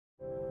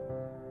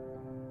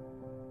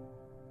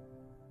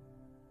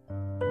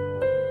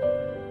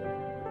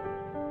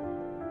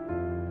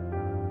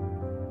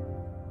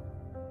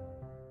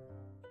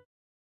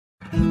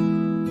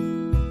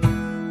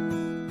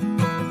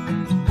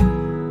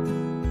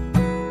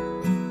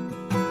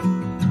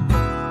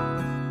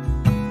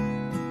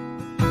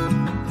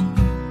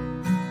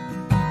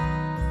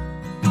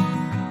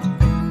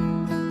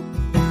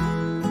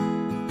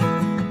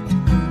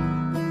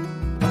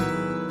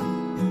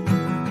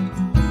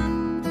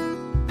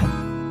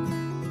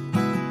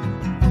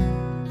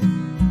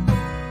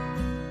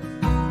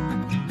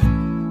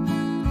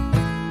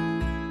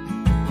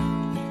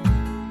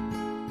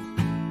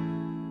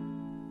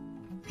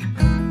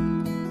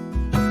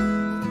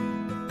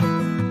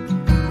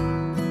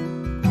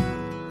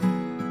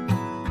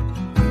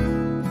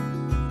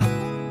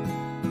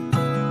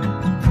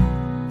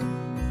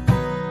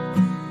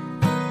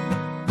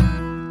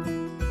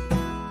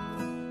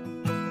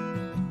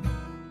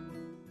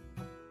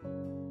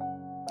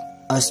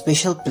A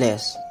special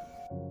place.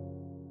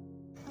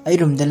 I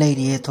room the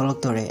lady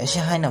Tolotore, as she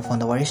hina from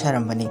the Wari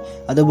Sarambani,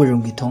 other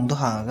room be tongue to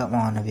hang up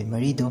on a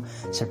Marido,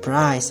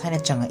 surprise, Hina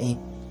Changa A.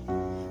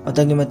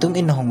 Otagimatung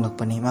in the home look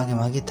pani,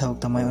 Magimagi talk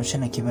to my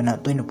ocean, given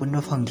out 20 pund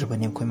of hunger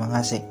when you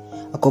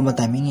Kumangase, a comma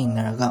timing in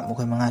Naraga,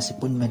 Mokumangasi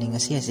pun bening a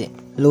siese.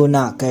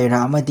 Luna,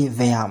 Kaira Amadi,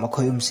 Vea,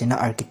 Mokoyum Sina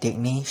architect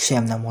ni,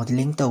 Shamna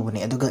modeling to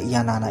Wini, Aduga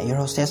Yanana, air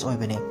hostess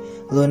Obini,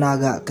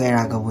 Lunaga,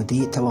 Kairaga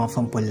Woody, Tawan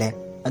from Pule.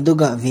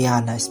 Aduga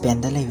Viana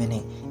spend the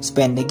living,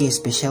 spend the gay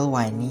special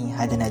wine ni,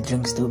 hadana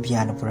drinks to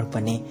Viana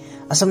Purapani.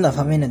 Asam na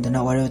famine do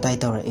not worry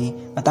title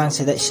matang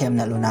said that shem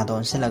na lunado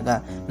on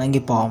Selaga,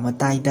 Nangipo,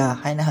 Mataida,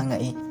 Haina hanga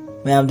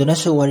Mayam do not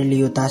show worry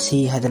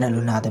Liutasi hadana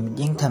lunada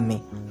ying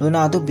tammy.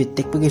 Lunado bit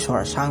take biggish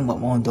or sang but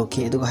mondo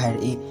ke do hire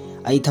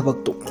I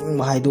tabak to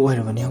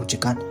Haido when you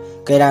chicken.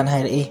 Kairan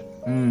hire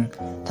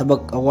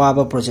Tabak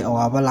awaba project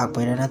awaba lak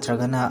pay na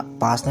tragana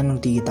pass na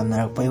nung tigitam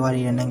na pay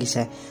wari na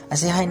nangise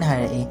ase hain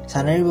hare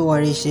sanari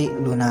wari si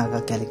Lunaga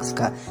Kalix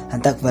ka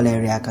hantak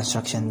Valeria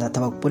construction da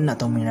tabak pun na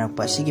tuminak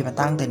pa sige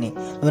patang tani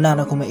Luna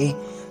na kuma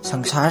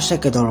sangsar sa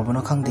kadoro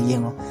no kang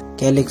diyengo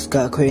Kalix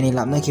ka ako'y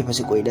nilap na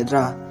kipasi ko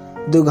idadra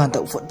duga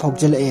hantak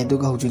pokjala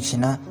duga hujik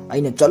sina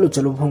ay na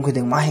chalo pong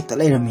kudeng mahek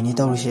talay ramini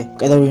tawro siya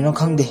kadoro no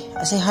kang di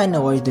ase hain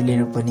na wari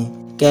dulirak pa ni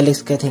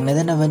Kalix ka tingna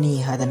na bani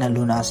hadana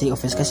Luna si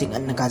office kasi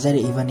an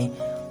nakajari ibani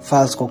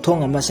files ko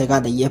Thoungamba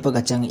sega da yepa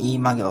ga chang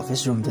magi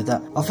office room da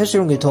office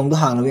room ge thong do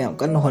hang lo yam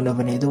kan hon na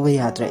bani do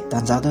ya tre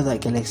tanja do da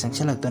Kalix sang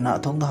selak to na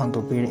thong do hang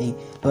to pir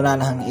Luna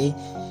na hang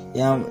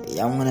yam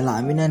ngana la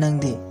amina nang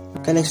de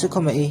Kalix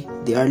ko ma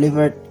the early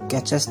bird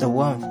catches the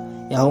worm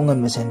ya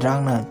hongan ma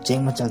sendrang na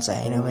cheng ma chal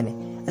sai na bani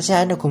ase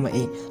ana ko ma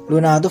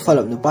Luna do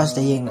follow no pass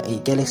da yeng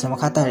Kalix ma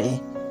khata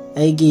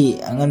Aigi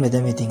angan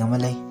meda meeting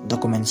amalay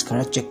documents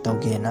kara check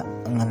tawge na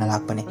angan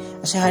nalakpani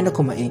ase haina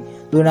kuma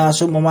Luna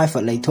su mamay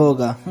fat lay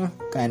thoga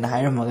kaya na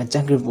haira maga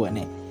changri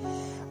buwane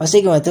ase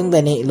ki matang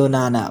dani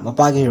Luna na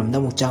mapagi room da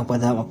mukchang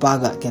pada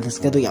mapaga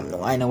Kalix ka do yam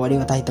nungay na wari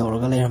watay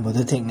tawraga layram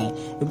bodo tingni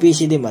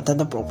UPC di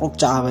matanda prok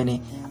chaabani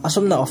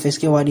asum na office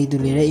ke wari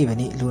dulira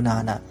ibani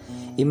Luna na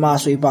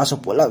imaso ipaso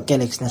pula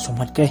Kalix na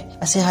sumat kre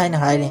ase haina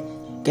haire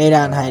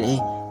kairan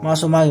haire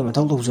maso magi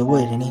matong tugzabo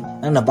ni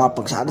ang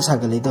nabapag sa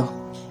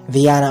sagalito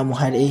Viana mo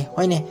hare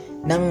hoine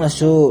nang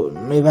naso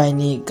noibai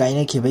ni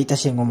kaina khibai ta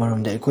sengom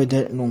marum da koi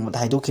da nong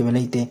matai do khiba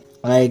leite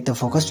like the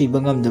focus pi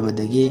bangam da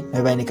badagi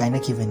noibai ni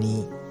kaina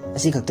khibani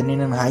asi khaktani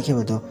nang hai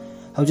khiba do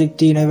hojik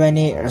ti noibai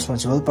ni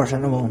responsible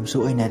person amom su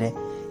oinare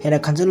hera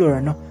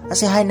khanjalura no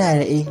asi hai na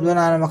re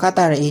Luna na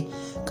makata re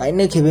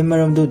kaina khibai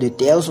marum do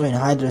details oin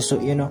hydra so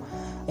you know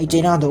ai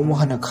china do mo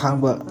hana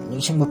khangba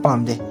ningsing ba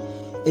pamde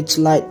it's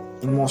like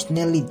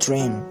emotionally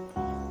drained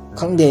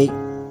khangde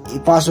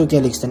Ipaso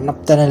Kalix na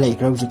naptana lay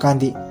crowd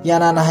kandi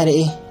yana na hare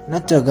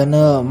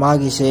natragana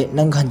magi se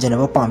nang khanjana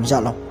ba pam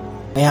jalo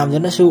mayam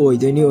jana su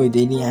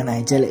oideni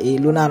ana jale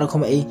Luna na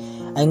khoma ai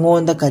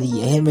ngon da kari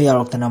hen ba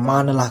yarok tana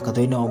mana la ka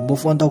doino bu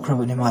phone to khra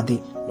ni madi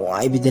no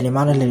ai bidene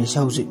mana le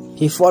shauji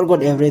he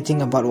forgot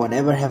everything about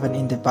whatever happened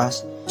in the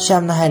past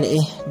sham na hare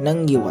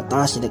nangi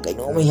wata si da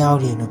kaino ma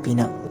yawri no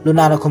pina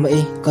Luna na khoma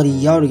kari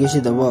yawri ge si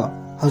da ba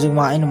hojik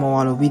ma aina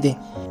mawalo bide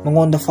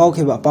mangon da fau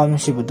kheba pam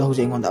si bu do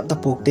hojik ngon da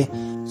pokte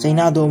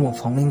China do mo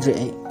phangling re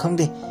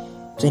khangde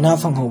China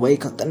phang ho bai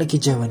khak tan ki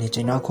jawani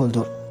China khol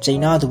do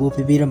China do bu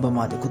pibiram ba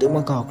ma de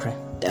kuduma ka khre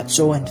that's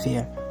so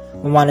unfair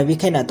mamana bi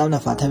khaina tamna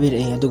fa thabir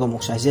aduga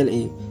moksa jel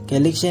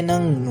Kalix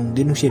nang nung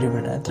dinu shire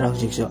bana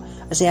traujik so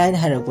ase aina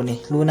harak puni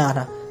Luna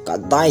na ka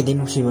dai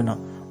dinu shibano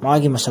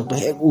magi masak to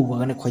hek u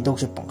ba ne khoidok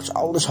se pang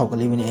sau do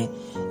saukali bani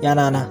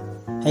yana na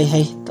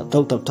hei tap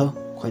tho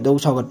khoidok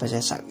saugat pa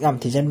se sak yam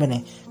thijan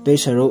bane doi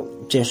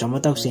saru che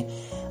sama tausi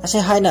ase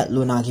haina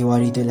Luna ki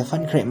wari de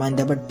lefan kre man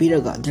da bat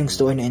piraga drinks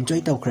to enjoy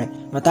taw kre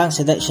matang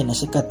seda shin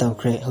asika taw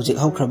kre hojik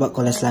haukraba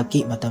college life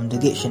ki matam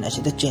dagi shin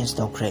asida change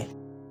taw kre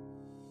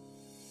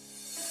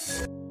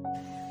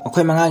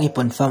akhoi manga gi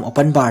confirm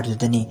open bar du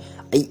dani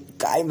ai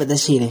kai bada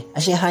sire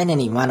ase haina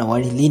ni mana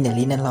wari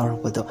lina lawr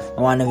podo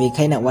mana vi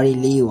khaina wari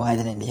liu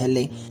haidana ni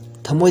helle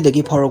thamoi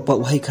dagi phorok pa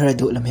wai khara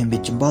du lamhem bi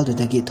chimbal du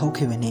dagi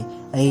thokkhibani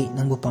ai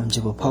nangbu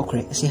pamjibo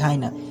phawkhre ase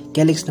haina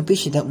Kalix no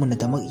pisida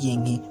munatamak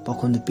yengi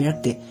pakhon du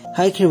pirakte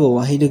hai khribo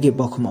wa heidogi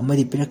bakhum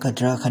amadi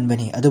pirakadra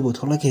khanbani adubu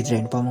tholakhe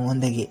drain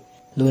pamongondagi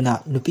Luna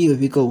nupi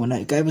obi ko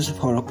wona ikaibu su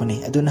phawrakpani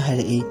aduna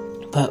haire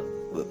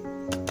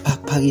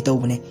phagi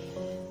tawbani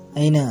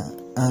aina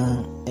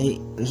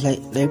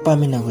like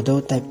pamina go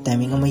do type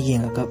timing ama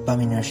yenga ka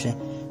pamina se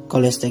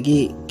college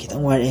dagi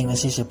kitang war enga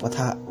se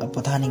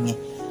pothaningi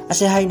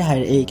ase haina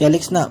haire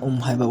Kalix na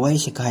haiba wai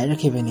se kai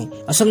rakhibani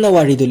asomna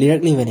wari do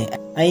lirak libani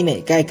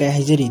aine kai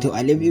haijari do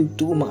I love you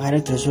too mak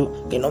harak trasu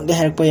kenom de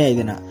harak pa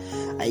yaidana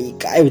ai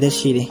kai bida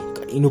sire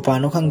inu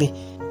pano khangde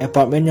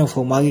apartment yo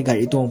fo magi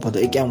gari tong podo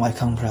ekyam wai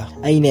khangra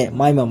aine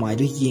mai mama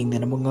do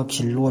yengdana mangak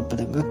sil lot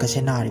pada ga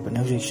kasenari bana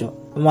hujik so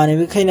mane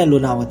bi khaina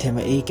Luna wa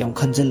thema kyam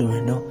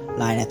khanjalur no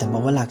laina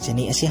tambama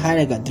lakchani asi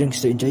hairaga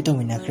drinks to enjoy to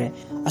minakre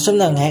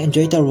asomna ngai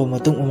enjoy tawro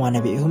matung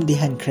umanabi humdi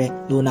hankre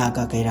Luna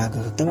ka kaira ga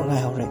khaktamak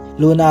ngai hore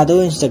Luna do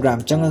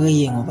Instagram changaga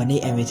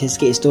yengobani amethyst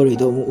ke story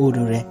do mu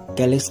urure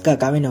Kalix ka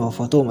kamina ba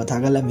photo ma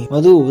thagalami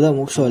madu da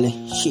muk sole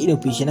shi no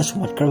pisina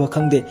sumat karba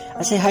khangde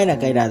asi haina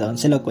kaira don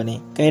selokone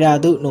kaira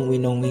du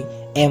nongmi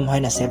em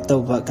haina save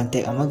to ba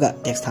contact amaga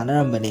text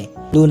thanarambane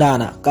Luna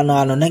na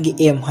kanano nangi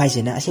em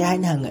haisina asi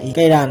haina hangai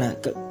kaira na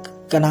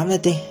kanam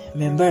nate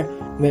member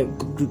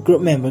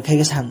group member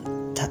kaiga sang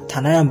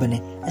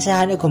thanarambane ase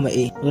hane khoma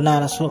e Luna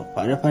na so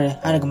pare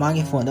hane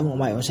magi phone da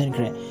mai osen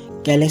kre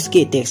Kalix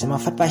ki text ma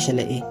fat pa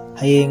shele e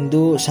hayeng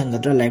du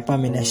sangadra like pa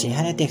mina si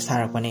hane text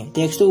harakpane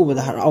text tu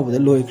ubada harau da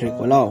loi kre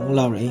ko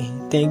law re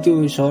thank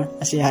you sir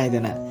ase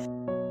haidana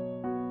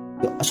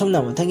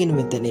asomna mathangi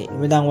nimitane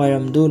midang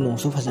wairam du nong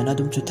su phajana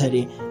dum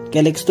chuthari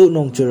Kalix tu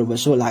nong churba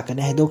so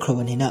lakane haido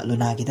khrobani na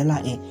Luna gi da la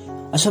e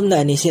asomna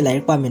ani se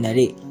like pa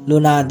minari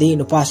Luna di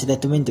nupa sida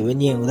tumin tu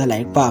yeng da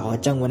like pa ba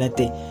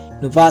changwanate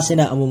nupa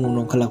sina amumung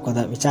nong khalak ko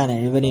da michana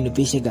ribani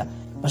nupi siga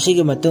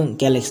masigi matung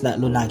Kalix na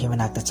Luna gi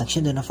manak ta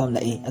chakshin do na fam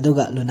la e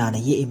aduga Luna na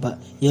ye iba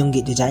yong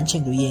gi design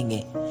ching du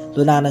yenge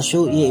Luna na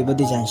shu ye iba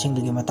design ching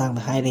du gi matang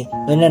da haire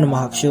Luna na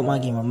mahak shu ma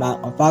gi mama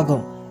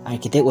apagom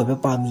architect oiba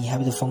pami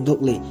habidu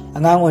phongdokle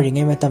angang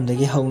oringai matam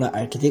dagi hauna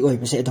architect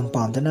oiba se adum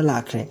pamdana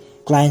lakre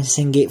client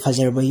singi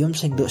fajarba yum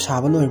singdu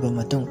saba lorba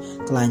matung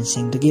client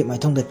singdugi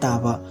maithong da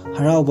taba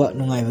harauba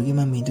nungaibagi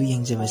mami du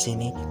yengjeba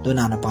seni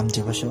Luna na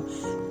pamjeba so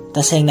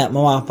tasengna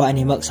mawa pa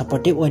animak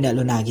supportive oina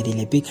Luna gi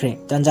dile pikre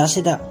tanja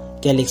sida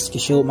Kalix ki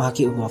show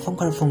mahaki uba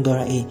phongkar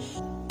phongdora e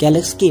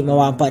Kalix ki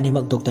mawa pa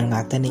animak doctor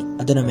ngaktani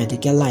aduna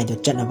medical line do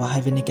chatnaba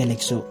haiveni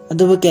Kalix so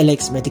aduba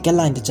Kalix medical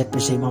line do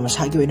chatpase mama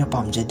sagi oina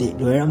pamjade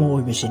lawyer ama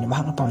oibesini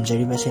mahakna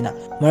pamjari basina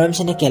maram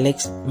sine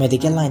Kalix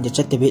medical line do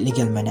chatbe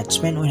legal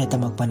management oina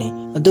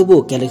tamakpane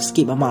adubu Kalix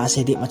ki mama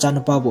asedi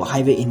machanapa bu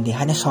highway indi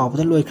hana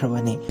sawbda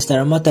loikrabani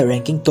star amata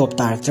ranking top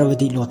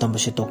taraktrabadi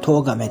lotambase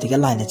tokthoga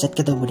medical line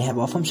chatkadabuni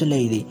haba afam su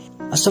leidi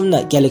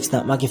asomna Kalix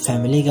na magi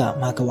family ga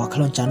maka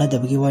wakhalon chana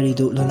dabagi wari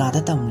du Luna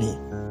da tamli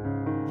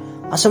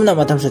asomna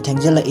matam su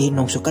thengjala e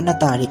nongsu kana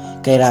tari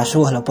kaira su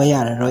halapa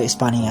yara roi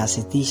España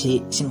city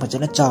si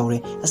singpachana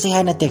chawre ase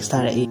haina text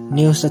tara e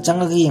news ta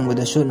changaga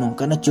yengboda su nong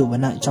kana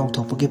chubana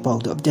chawthopagi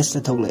pawdu updates ta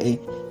thogla e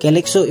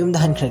Kalix su yumda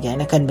hankhra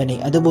gaina kanbani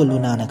adubo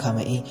Luna na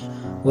khama e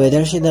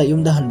weather sida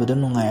yumda hanbodo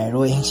nungai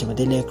roi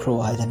hingsibade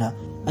lekro haidana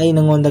ai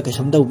nangonda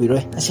kesum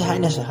dawbiroi ase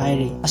haina sa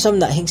hairi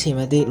asomna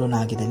hingsimade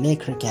Luna gi da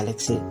lekra Kalix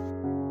se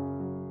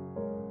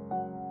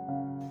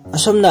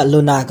asomna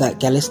Luna ga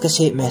Kalix ka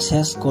se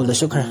message call da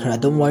su khara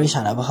dum wari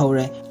sana ba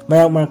hore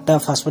marak ta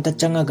fast food ta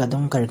changa ga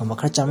dum kar gum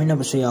khar chamina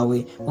ba su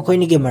yawi makoi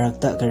ni ge marak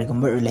ta kar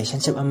gum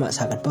relationship ama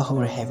sagat ba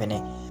hore heaven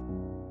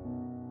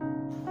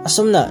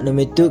asomna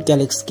numitu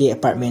Kalix ke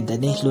apartment da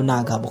ni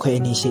Luna ga makoi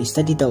ni se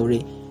study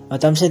tawri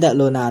matam se da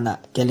Luna na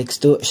Kalix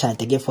tu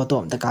shante ge photo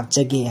am ta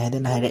capture ge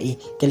hadan harai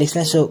Kalix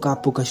na so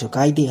kapu ka su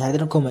kai di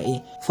hadan ko mai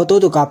photo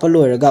tu ka pa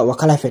loiraga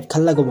wakhala fet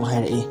khalla go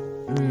harai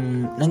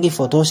nangi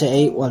photo se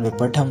ai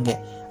wallpaper thamge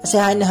ase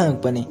haina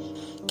hangpani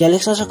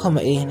Kalix na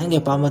khoma e nange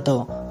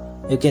pamato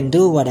you can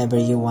do whatever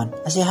you want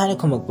ase haina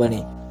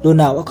khomakpani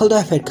Luna wakhal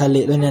do fet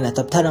khali Luna na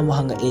tapthara mo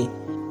hanga e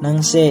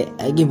nang se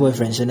agi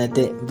boyfriend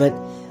sunate but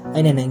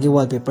aina nangi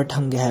wallpaper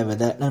thamge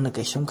haibada nang na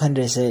kaisum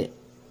khandre se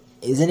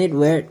isn't it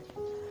weird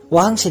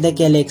wahang sida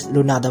Kalix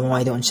Luna da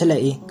mai don chala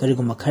e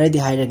kariguma kharadi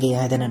hairage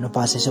haidana no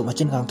pase so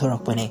machin kang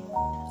thorakpani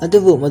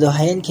adubu modo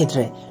hayan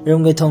khitre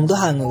rumge thong do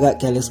hangaga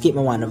Kalix ki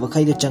mamana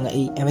bakhai do changa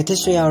e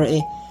amethyst yawra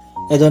e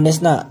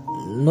edones na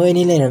noi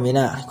ni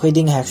leramina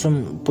khoiding haksum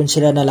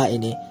punsira na la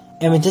ini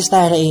amethyst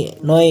ta rai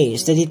noi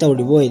steady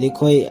tawri boy de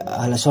khoi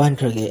ala sohan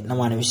khrage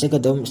namana bise ka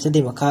dom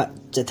steady makha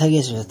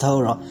chathage su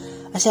thawro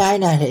ase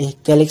aina rai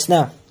Kalix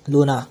na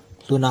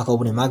Luna ko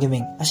buni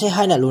magiming ase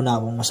haina Luna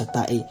bung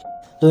masakta e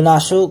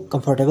Luna so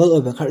comfortable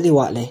obe khardi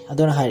wale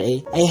adona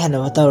hai ai hana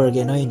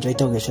tawrge noi enjoy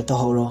tawge su to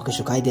horo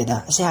kisu kai de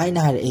da ase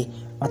haina hai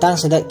matang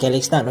sada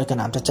Kalix na noi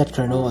kanam ta chat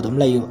khrno adum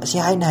layu ase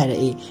haina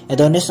hai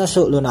edones na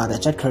so Luna da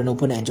chat khrno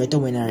puna enjoy to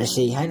wina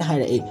resi haina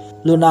hai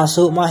Luna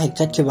so ma hek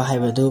chat ki ba hai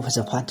badu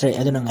phasa phatre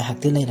aduna ngai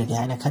hakti lai rage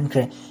haina khan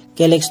khre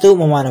Kalix tu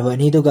mamana ba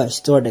ni duga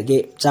store dage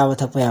chawa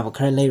thakpa ya ba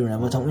khra lai runa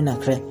ba thongina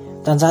khre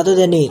tanja do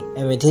de ni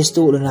amethyst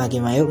tu Luna gi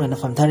mayok na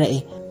fam thare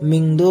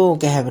mingdo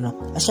ke habno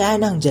ase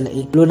haina hangjala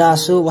Luna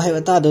so wahai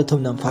wata do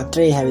thumnam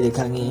phatre habi de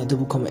khangi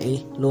adubu khom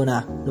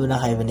Luna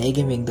hai bane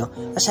ge mingdo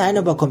ase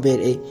haina ba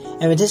compare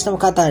amethyst nam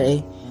khata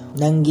re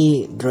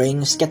nangi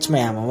drawing sketch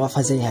mayam ma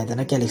phajai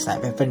haidana Kalix na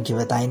paper ki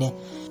bataine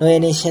no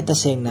any set ta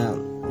sengna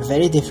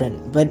very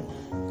different but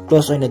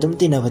close oina dum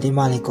tina badi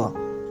maliko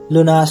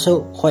Luna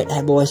so quite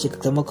high boy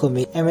sikatama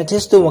khumi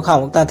amethyst tu makha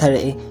mukta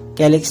thare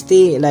Kalix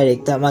ti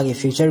direct ta magi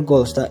future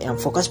goals ta am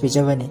focus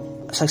bijabani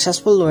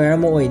successful lawyer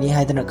mo oini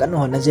haidana kan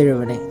hona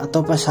jerabani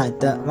atopa side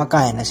ta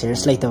makayana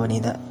serious laitawani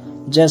da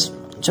just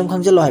chum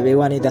khangjalo haibe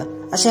wani da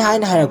ase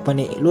haina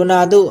harakpani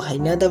Luna du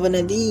haina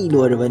dabana di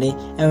lorabani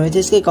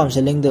amethyst ke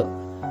counseling do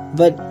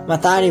but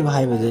matari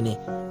bhai baduni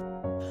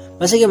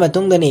Masigi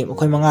matungdani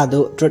mukhoy mga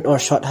do truth or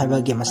short haiba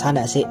game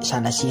masana ase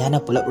sanasi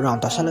hana pulak round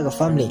tasalaga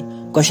family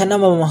question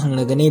nama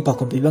mahanglagani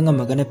pakumpiba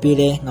ngamagana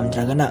pire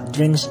ngamdragana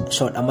drinks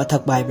short ama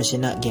thakba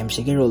haibasina game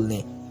sigi rule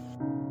ni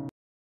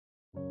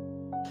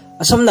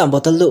asomna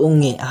bottle do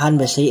ungi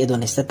ahanba sei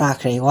edonista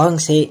takre wang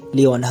se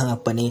leon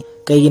hangapani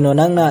kaygino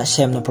nangna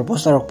sem na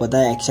propose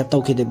torokpada accept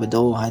tawkide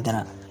bedo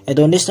haidana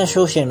edonista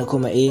show sheng na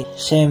kuma e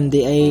sem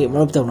de ai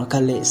marop tawna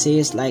kalle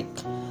says like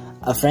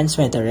a friend's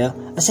material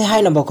ase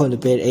hai na bakon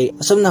pair a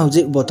asomna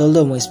hujik bottle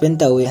do mo spend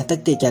tawi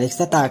hatakti Kalix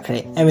ta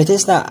takre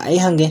amethyst na ai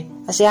hange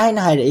ase hai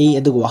na hai e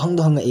adu wahang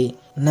do hanga e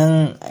nang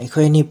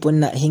akhoi ni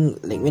punna hing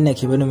lekmina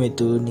khibanu me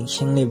tu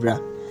ningsing libra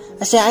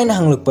ase ai na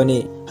hangluk pani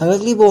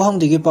hangakli bo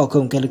hang digi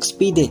pakom Kalix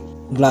pide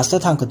glass ta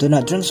thang kutuna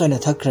drinks oina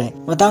thakre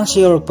matang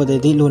siorok pade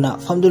di luna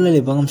famduna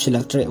le bangam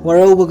silaktre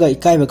waraubaga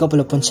ikai ba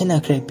kapula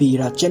punchena kre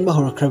pira chenba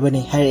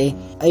horkrabani hai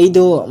ai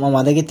do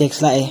mama dagi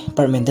text la e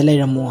apartment le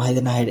ramu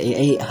haidana hai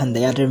ai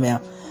handaya dremya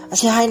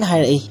ase hai na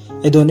hai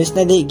edonis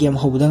na de game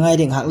hobuda ngai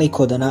ring hak lai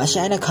khodana ase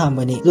aina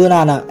khambani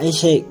luna na ai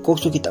se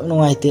koksu kitam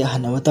nungai te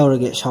hanawa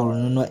tawrage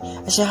saurunu noi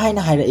ase hai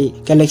na hai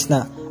Kalix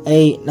na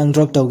ai nang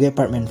drop tawge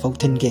apartment fok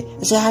thinke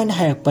ase hai na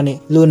hai pani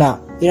luna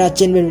ira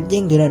chenben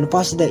yeng dina no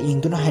pasida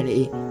yeng tuna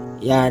hai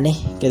yani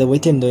keda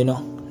waitin doino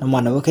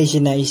namana ba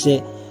kaisina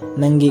ise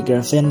nangi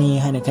girlfriend ni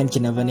haina kan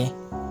kinabani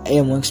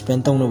ay mo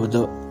explain tong no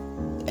bodo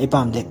ay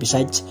pamde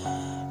besides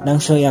nang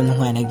so yam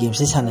nungai na game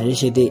se sanari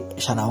sidi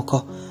sanaw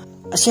ko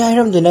ase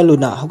hairam duna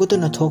luna haguto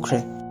na thokre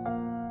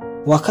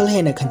wakal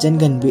hena khanjan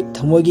ganbi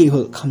thamogi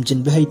hul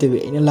khamjin bi haitebe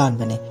ina lan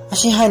bane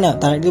ase haina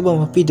tarak ba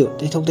mapido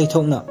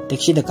teithok na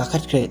taxi da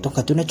kakhat kre to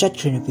katuna chat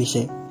kre ni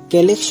pise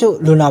Kalix so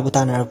luna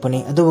butana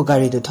rapani adu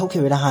gari do thoke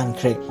bela han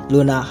kre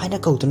luna haina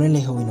kautuna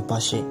le hoina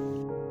pase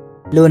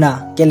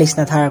Luna, Kalix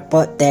na tharak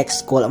pa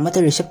text call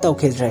amata receive taw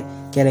khidre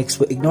Kalix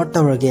bu ignore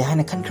tawrage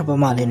haina khankraba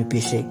male ni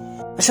pise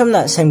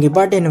asomna semgi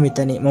birthday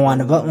numitani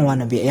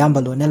mawanabi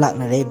ayamba lona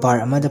laknare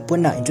bar amada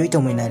punna enjoy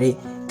tawminare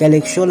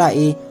Kalix so la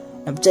e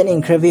namchani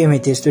incredible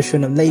amethyst to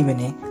shunam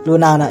leimene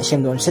luna na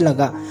semdon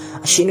silaga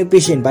ashinu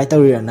pise invite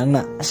tawira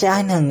nangna ase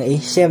aina hang e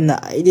semna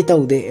idi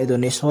tawde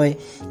edonis hoy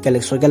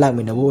Kalix so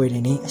galakmina bo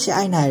oireni ase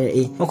aina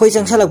e makoi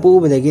changsalak bu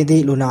ubadagi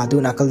di luna du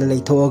nakal da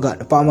leithoga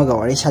napamaga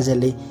wari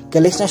sajali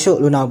Kalix na show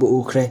luna bu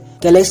ukre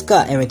Kalix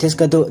ka amethyst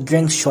ka do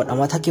drinks short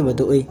ama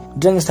thakibadu oi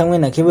drinks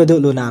tangwena kibadu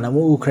luna na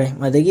mu ukre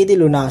madagi di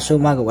luna so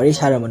maga wari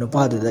saramanu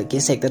padu da ke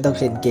sekta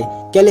tawsen ke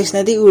Kalix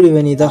na di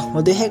uribani do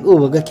modu hek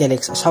ubaga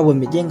Kalix sabu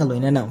mityenga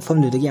loina na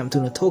famdu dagi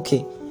tuna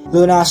thoke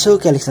luna so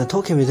Kalix na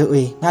thoke bidu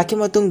ui ngaki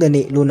matung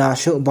dani luna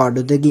so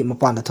bardo dagi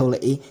mapana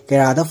tholai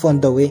kairada phone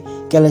tawi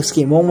Kalix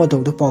ki mong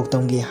matung tu pok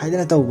tonggi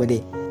haidana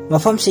tawbadi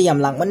mafam si yam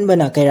langman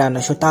bana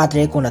kairana so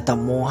tatre kona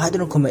tammo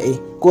haidana khumai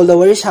kol da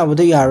wari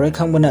sabadu yaroi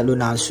khangbana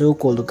luna so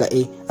kol du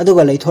kai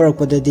aduga lai thorak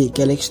padadi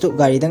Kalix tu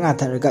gari da nga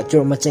tharaga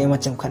chur machai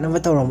macham khanaba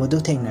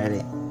tawramadu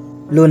thengnare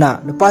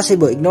Luna nupa se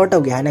bo ignore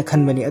tawge haina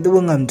khanbani adu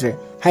ngamdre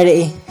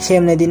haire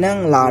semna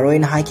dinang la roi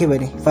na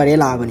haikebani fare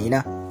la bani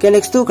na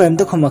Kalix tu karim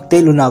to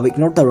khamakte Luna bu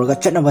ignore tawraga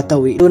chatna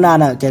batawi Luna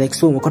na Kalix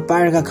su mukot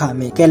paraga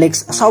khame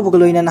Kalix asabu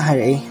loina na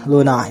haire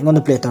Luna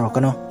ingon play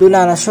tawrakano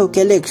Luna na show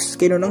Kalix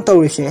keno nang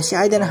tawrise se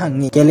aidana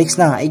hangi Kalix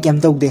na ai game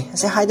tawde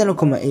se haidana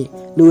khumai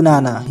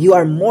Luna na you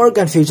are more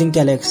confusing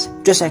Kalix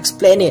just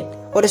explain it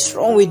what is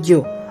wrong with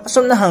you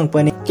asomna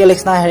hangpani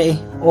Kalix na haire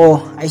oh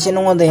ai se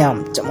nongon da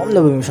yam chamom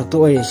na bu misok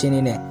to oi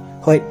sini ne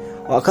hoi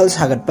wakal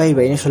sagat pai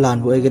bai ni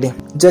sulan boy gade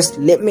just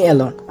let me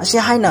alone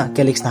ase haina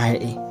Kalix na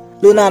haire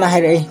Luna na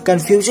haire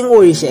confusing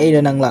ori se ai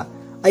nangla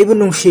ai bu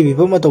nungsi bi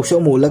ba matok so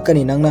mu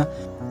lakani nangna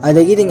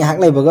adagi ding hak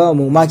lai baga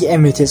mu ma ki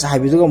amethyst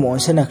haibi du mo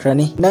onsena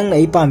krani nang na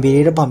i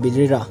pambiri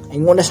ra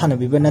ingona sana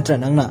bi ba natra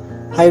nangna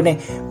haine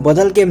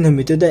bodal game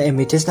numitu da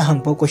amethyst na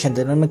hangpo question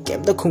da nang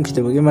kem da khumki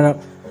da bagi mara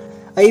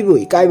aibu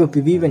ikai bu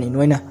pibi bani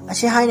noina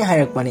ase haina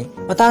hairak pani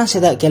matang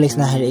seda Kalix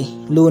na haire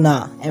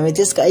Luna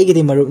amethyst ka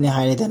igidi marup ni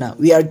haire dana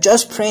we are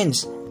just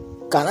friends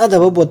kana da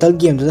bottle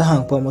game da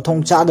hangpo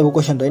mothong cha da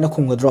question da ina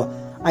khumgadro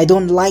I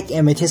don't like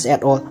amethyst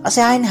at all ase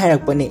haina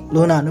hairak pani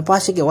Luna nupa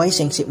se ke wai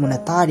sengsi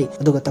muna tari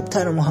aduga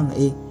tapthana mo hang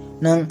e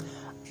nang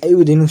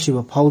aibu dinu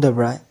siba powder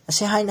bra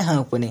ase haina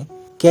hang pani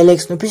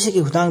Kalix nupi se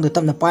ke hutang do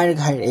tamna pair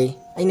ga haire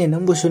aine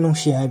nambu su nung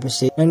si ai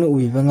base nang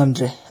uwi ba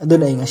ngamdre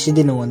aduna ai ngasi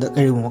din ngonda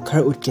kari mo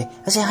khar utke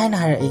ase haina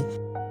haire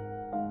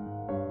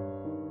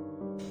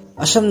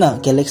ashamna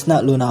Kalix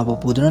na Luna bo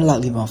puduna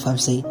lakli ba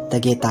famse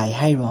tage tai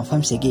hai ba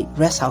famse gi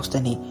rest house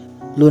tani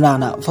Luna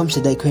na famse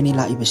dai khoini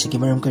la ibase gi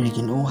maram kari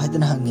kin o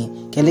hadan hangi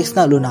Kalix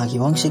na Luna gi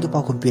wangse gi pa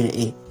kumpire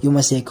e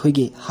yumase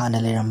khoigi hana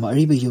leram ba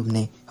riba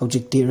yumne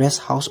hojikti rest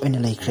house oina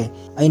laikre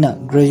aina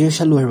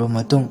graduation loirba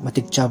matung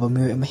matik chaba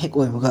mi ma hek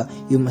oibaga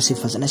yumase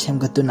fazana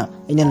semgatuna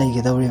aina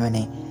laige dawri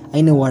bane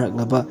aina warak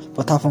laba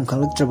pothafam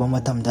khalaktraba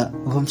matamda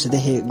famse da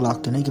he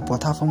glak tuna gi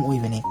pothafam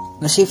oibane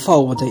ngasi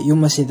fawda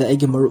yumase da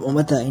agi maru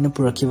amata aina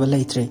purakiba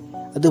laitre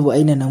adubu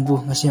aina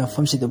nangbu ngasi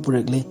famse da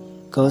purakle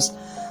cause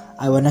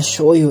I wanna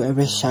show you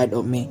every side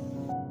of me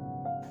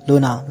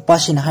Luna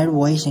pasina hai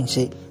wai sing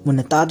se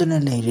mun ta do na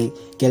leire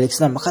Kalix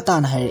na makata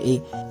na hai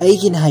e ai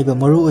gi na hai ba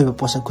maru oi ba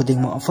posa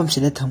khuding mo afam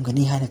sida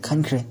thamgani hai na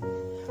khankhre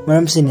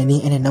maram sinani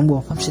ene nambu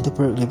afam sida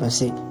per le ba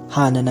se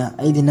hanana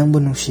ai di nambu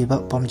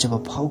nungsiba pamjaba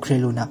phaukhre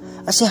Luna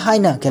ase hai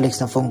na Kalix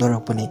na phone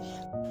dorak pani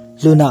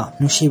Luna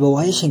nungsiba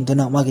wai sing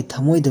dona magi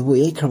thamoi debu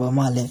ei khraba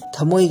male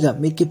thamoi ga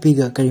mikki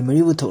piga kari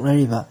mari bu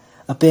thoknari ba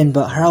apen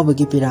ba haraw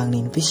gi pirang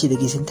ni pisi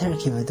dagi sinthar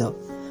khiba do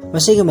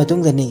Masigi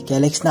matung dani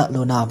Kalix na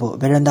Luna bo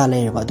beranda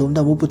layer ba dum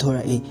da mu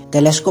puthora e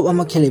telescope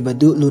ama khele ba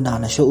du Luna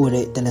na show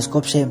ure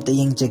telescope sem te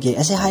yeng jage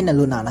ase haina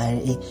Luna na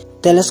hai e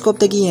telescope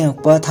ta gi yeng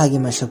pa thagi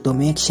ma shok to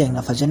mek seng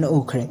na fajan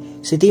u khre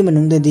city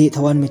manung da di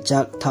thawan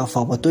michak tha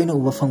fa ba toina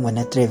uba phangwa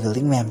na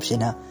traveling map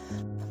sina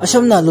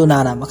asomna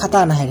Luna na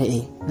makhata na hai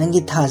e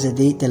nangi tha ja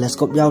di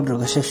telescope yaw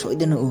droga se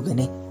soidana u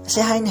gani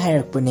ase haina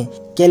hairak puni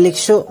Kalix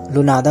sho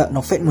Luna da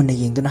no fet mun na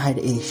yeng duna hai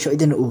e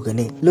soidana u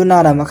gani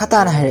Luna na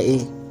makhata na hai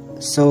e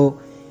so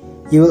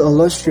you will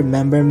always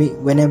remember me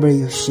whenever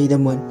you see the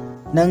moon.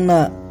 Nang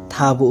na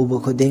thabu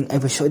ubu khuding I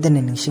was sure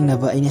ning sing na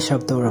ba ai ni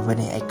sharp to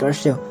rabani I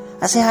curse you.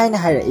 Ase hai na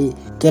hai e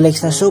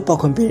Kalix na so pa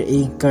compare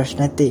e curse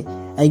na te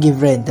I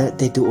give rent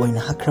te tu oin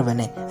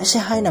hakrabane. Ase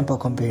hai na pa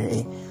compare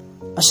e.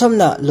 Asom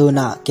na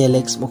Luna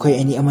Kalix mokhoi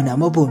ani amana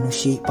amabu nu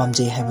shi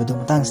pamjei hai ba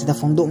dum tang sida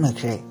phongdok na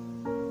khre.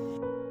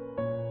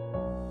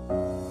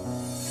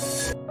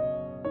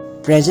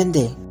 Present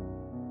day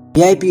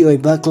VIP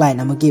oiba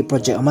client amagi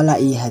project amala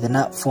I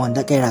hadana phone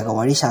da kaira ga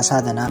wari sa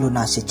dana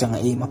Luna si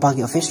changa I mapa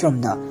gi office room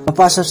da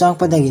mapa sa chang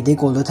padagi de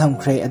call do tham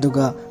khre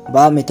aduga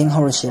ba meeting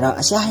horosira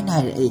ase hain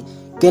hai ai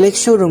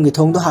Kalix showroom gi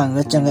thong do hang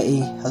ga changa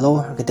I hello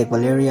architect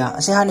Valeria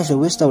ase hain so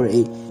wish tower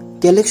I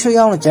Kalix show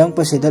yaw na chang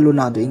pasida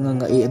Luna do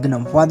inga I aduna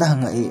mpa da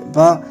hang I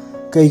ba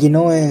kai gi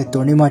no e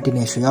Tony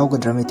Martinez show yaw ga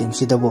dra meeting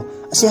sidabo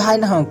ase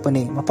hain hang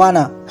pani mapa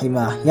na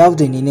haima yaw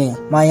de ni ne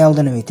ma yaw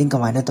da na meeting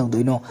kamai na tong do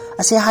ino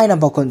ase hain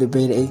ba kon do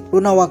be ai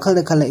Luna wa khal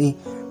da khala I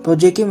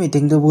project ki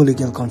meeting do bu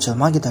legal council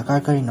ma gi dakar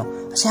karino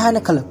ase hain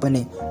khalak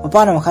pani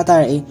mapa na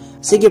makhata ai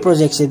sigi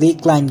project se di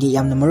client gi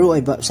yamna maru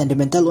oi ba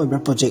sentimental oi ba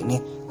project ni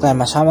client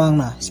ma samang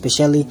na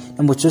especially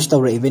nambu choose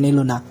to re beni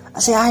Luna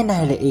ase hain na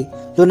hele ai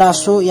Luna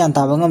so yan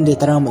ta bangam de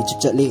tarang mai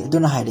chitli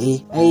duna hai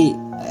ai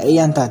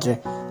yan ta dre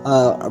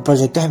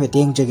project have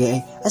ting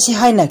jage ase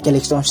hai na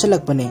Kalix on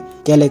select pani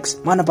Kalix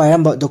mana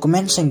payam ba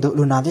document sing do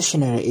Luna de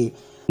shinere ai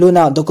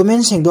Luna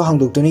document sing do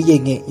hangduk to ni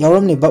yenge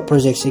yawram ni ba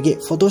project se ge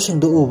photo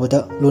sing do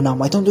ubada Luna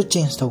maithong do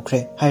change to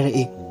khre hai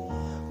re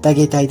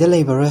tagi tai da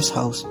labor rest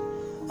house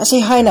ase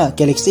hai na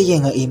Kalix se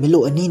yenga I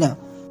milu anina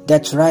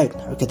that's right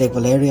architect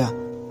Valeria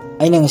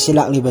aina ngasi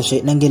lakli ba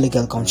se nangi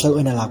legal council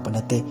oina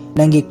lakpanate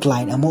nangi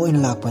client amo oina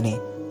lakpane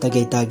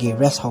tagi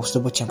rest house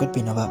do bo changkat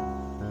pinaba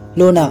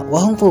Luna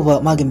wahong po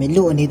ba magi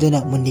milu ani do na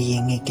mundi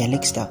yenge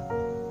Kalix ta